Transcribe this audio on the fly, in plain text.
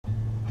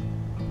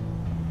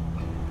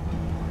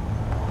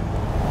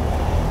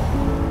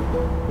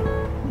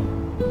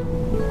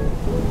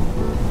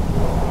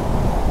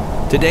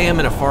Today I'm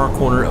in a far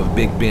corner of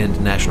Big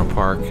Bend National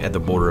Park at the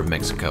border of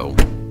Mexico.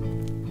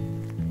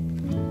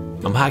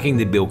 I'm hiking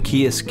the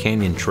Boquillas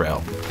Canyon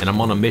Trail, and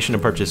I'm on a mission to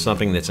purchase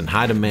something that's in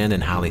high demand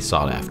and highly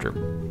sought after.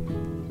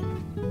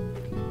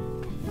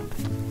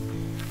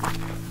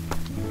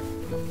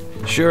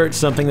 Sure, it's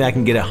something that I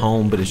can get at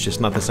home, but it's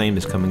just not the same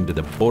as coming to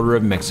the border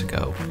of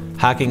Mexico,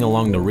 hiking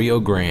along the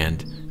Rio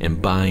Grande,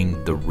 and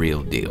buying the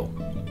real deal.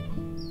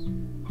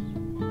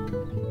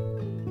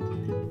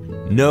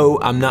 No,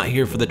 I'm not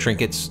here for the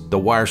trinkets, the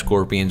wire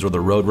scorpions, or the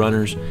road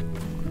runners.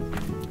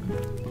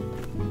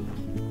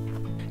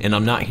 And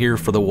I'm not here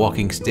for the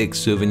walking stick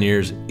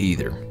souvenirs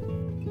either.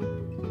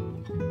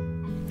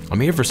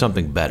 I'm here for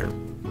something better.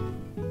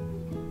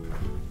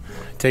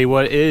 Tell you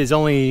what, it is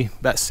only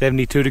about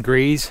 72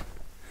 degrees,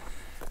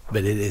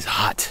 but it is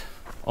hot.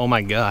 Oh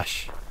my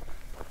gosh.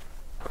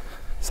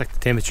 It's like the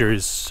temperature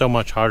is so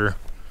much hotter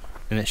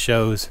than it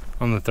shows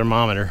on the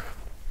thermometer.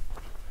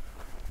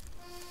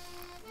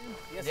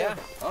 Yeah,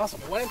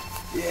 awesome.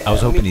 Yeah, I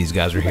was hoping these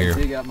guys were here.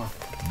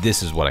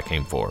 This is what I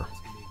came for.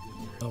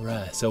 All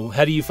right, so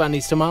how do you find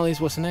these tamales?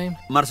 What's the name?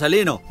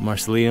 Marcelino.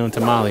 Marcelino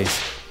tamales.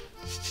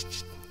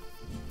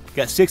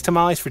 Got 6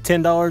 tamales for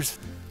 $10.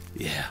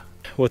 Yeah.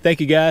 Well,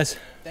 thank you guys.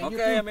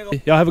 Okay, amigo.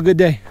 Y'all have a good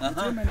day.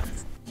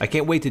 I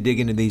can't wait to dig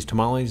into these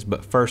tamales,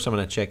 but first I'm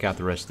going to check out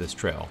the rest of this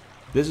trail.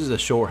 This is a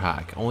short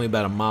hike, only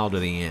about a mile to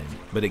the end,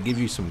 but it gives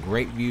you some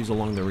great views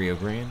along the Rio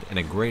Grande and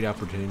a great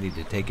opportunity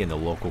to take in the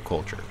local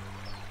culture.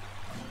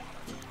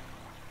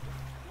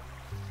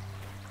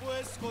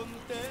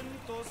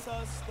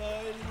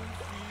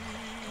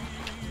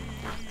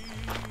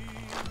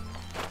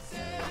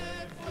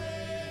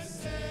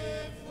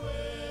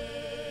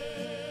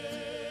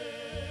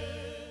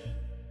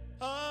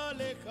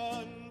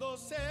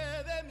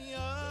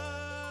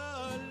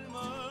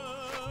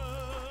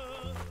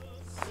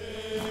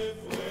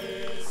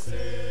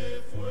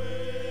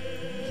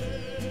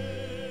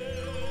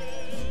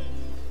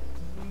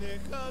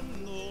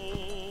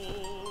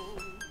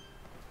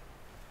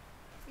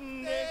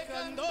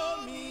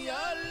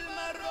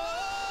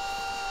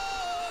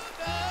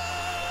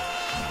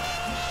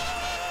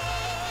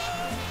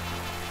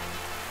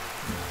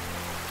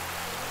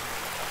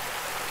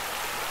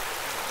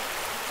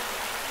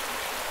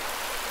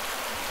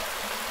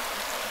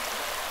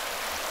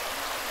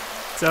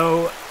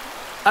 So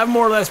I've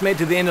more or less made it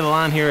to the end of the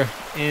line here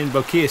in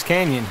Boquillas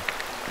Canyon.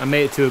 I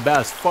made it to about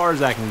as far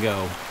as I can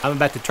go. I'm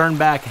about to turn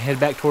back and head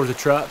back towards the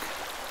truck.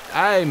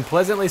 I am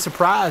pleasantly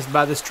surprised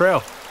by this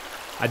trail.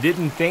 I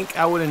didn't think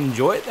I would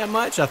enjoy it that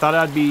much. I thought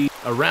I'd be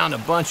around a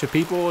bunch of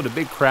people with a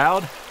big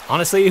crowd.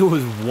 Honestly, it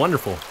was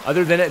wonderful,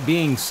 other than it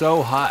being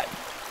so hot.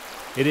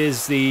 It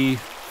is the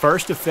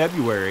 1st of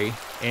February,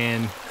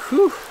 and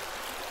whew,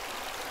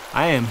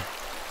 I am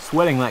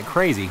sweating like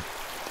crazy.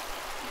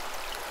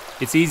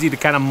 It's easy to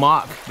kind of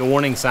mock the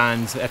warning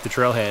signs at the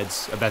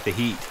trailheads about the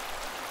heat,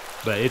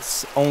 but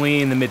it's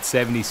only in the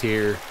mid-70s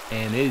here,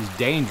 and it is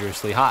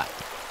dangerously hot.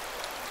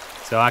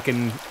 So I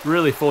can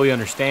really fully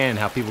understand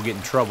how people get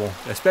in trouble,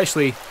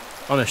 especially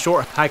on a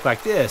short hike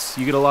like this.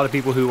 You get a lot of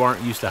people who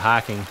aren't used to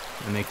hiking,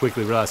 and they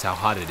quickly realize how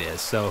hot it is.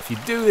 So if you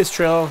do this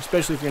trail,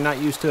 especially if you're not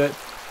used to it,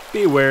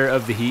 be aware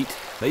of the heat.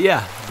 But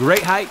yeah,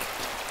 great hike.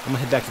 I'm gonna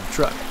head back to the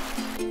truck.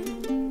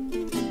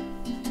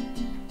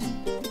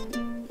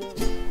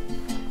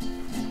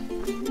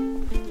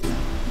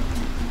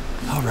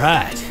 All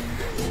right,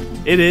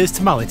 it is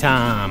tamale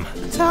time.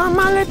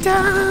 Tamale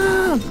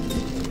time.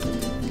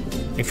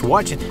 Thanks for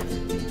watching.